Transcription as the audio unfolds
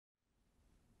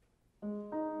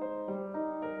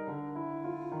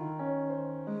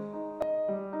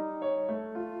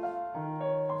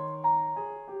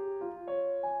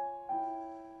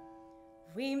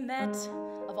met,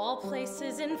 of all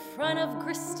places, in front of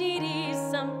Gristedes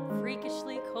some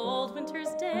freakishly cold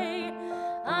winter's day.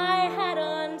 I had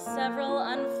on several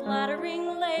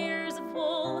unflattering layers of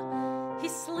wool. He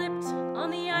slipped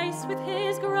on the ice with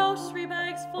his grocery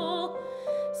bags full.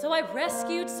 So I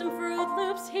rescued some Fruit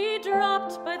Loops he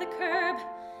dropped by the curb,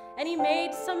 and he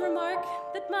made some remark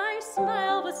that my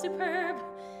smile was superb.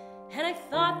 And I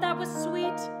thought that was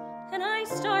sweet, and I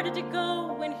started to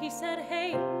go when he said,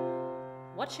 "Hey,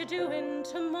 what you doing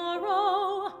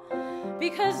tomorrow?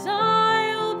 Because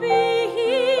I'll be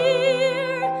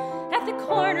here at the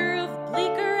corner of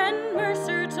Bleecker and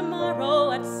Mercer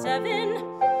tomorrow at 7.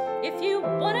 If you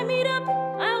want to meet up,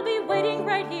 I'll be waiting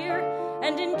right here.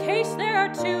 And in case there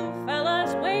are two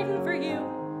fellas waiting for you,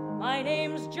 my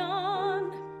name's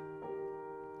John."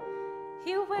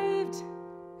 He waved,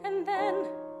 and then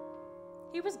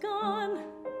he was gone.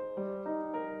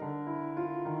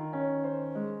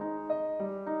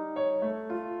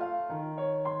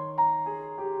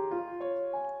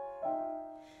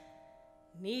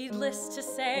 Needless to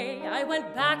say, I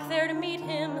went back there to meet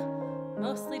him,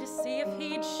 mostly to see if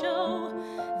he'd show.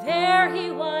 There he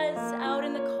was, out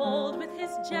in the cold with his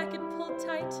jacket pulled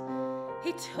tight.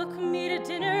 He took me to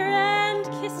dinner and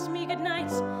kissed me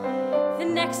goodnight. The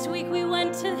next week we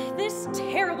went to this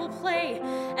terrible play,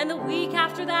 and the week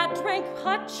after that drank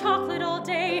hot chocolate all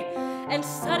day. And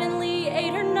suddenly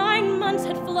 8 or 9 months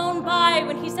had flown by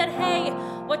when he said, "Hey,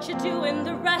 what you doing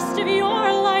the rest of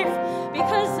your life?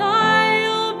 Because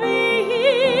I'll be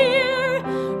here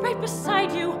right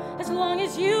beside you as long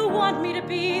as you want me to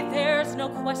be. There's no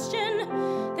question,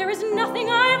 there is nothing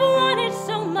I've wanted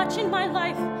so much in my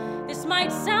life. This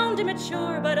might sound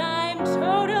immature, but I'm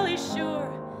totally sure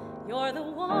you're the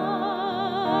one."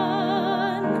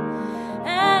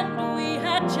 And we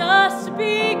had just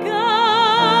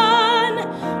begun.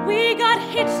 We got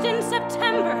hitched in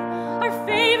September, our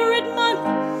favorite month,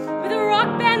 with a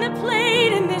rock band that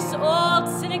played in this old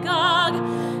synagogue.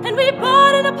 And we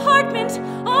bought an apartment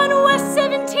on West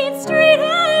 17th Street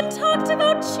and talked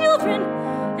about children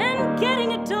and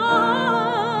getting a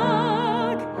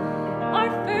dog. Our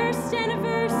first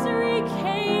anniversary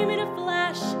came in a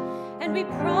flash, and we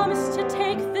promised to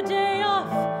take the day off.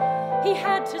 He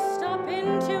had to stop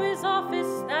into his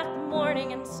office that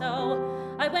morning, and so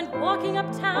I went walking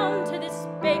uptown to this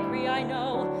bakery I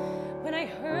know, when I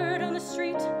heard on the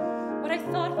street what I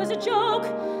thought was a joke,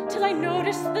 till I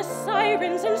noticed the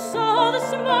sirens and saw the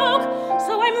smoke.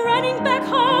 So I'm running back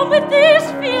home with this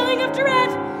feeling of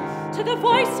dread, to the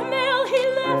voicemail he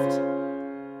left,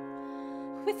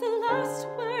 with the last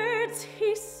words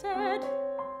he said.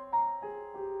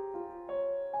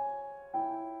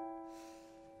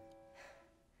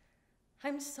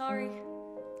 "I'm sorry,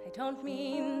 I don't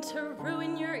mean to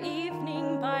ruin your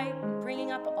evening by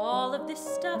bringing up all of this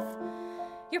stuff.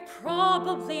 You're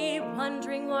probably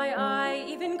wondering why I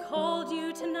even called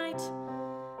you tonight.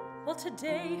 Well,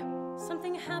 today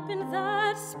something happened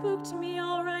that spooked me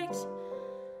all right.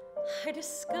 I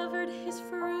discovered his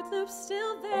Fruit Loops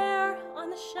still there on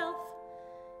the shelf,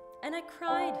 and I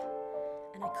cried,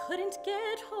 and I couldn't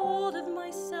get hold of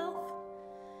myself.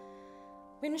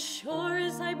 When sure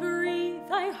as I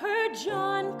breathe, I heard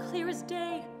John clear as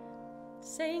day,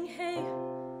 saying, 'Hey,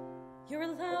 you're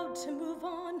allowed to move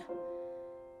on.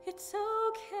 It's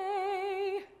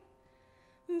okay,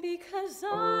 because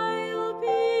I'll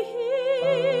be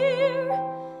here,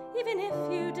 even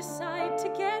if you decide to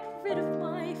get rid of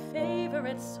my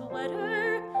favorite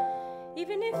sweater,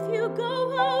 even if you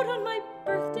go out on my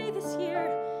birthday this year,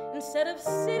 instead of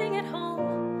sitting at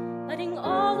home, letting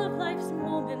all of life's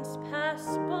moments pass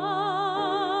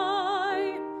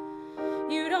by.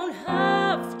 You don't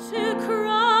have to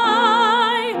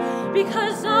cry,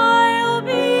 because I'll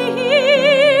be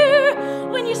here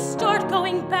when you start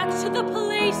going back to the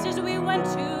places we went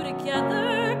to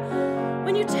together.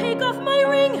 When you take off my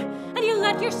ring and you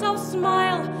let yourself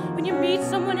smile, when you meet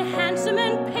someone handsome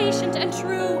and patient and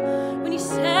true, when he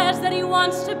says that he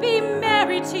wants to be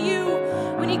married to you,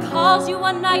 when he calls you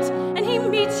one night and he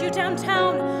meets you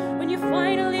downtown, when you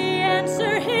finally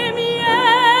answer him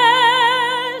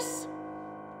yes.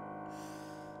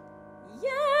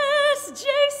 Yes,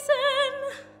 Jason,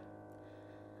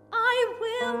 I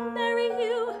will marry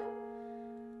you.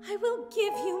 I will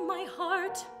give you my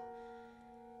heart.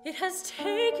 It has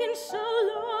taken so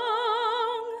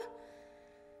long,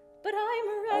 but I'm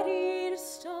ready to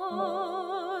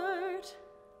start.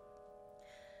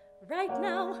 Right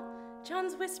now,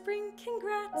 John's whispering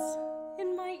congrats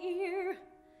in my ear,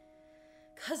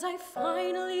 'cause I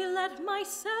finally let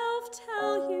myself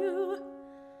tell you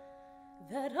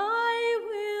that I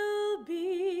will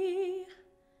be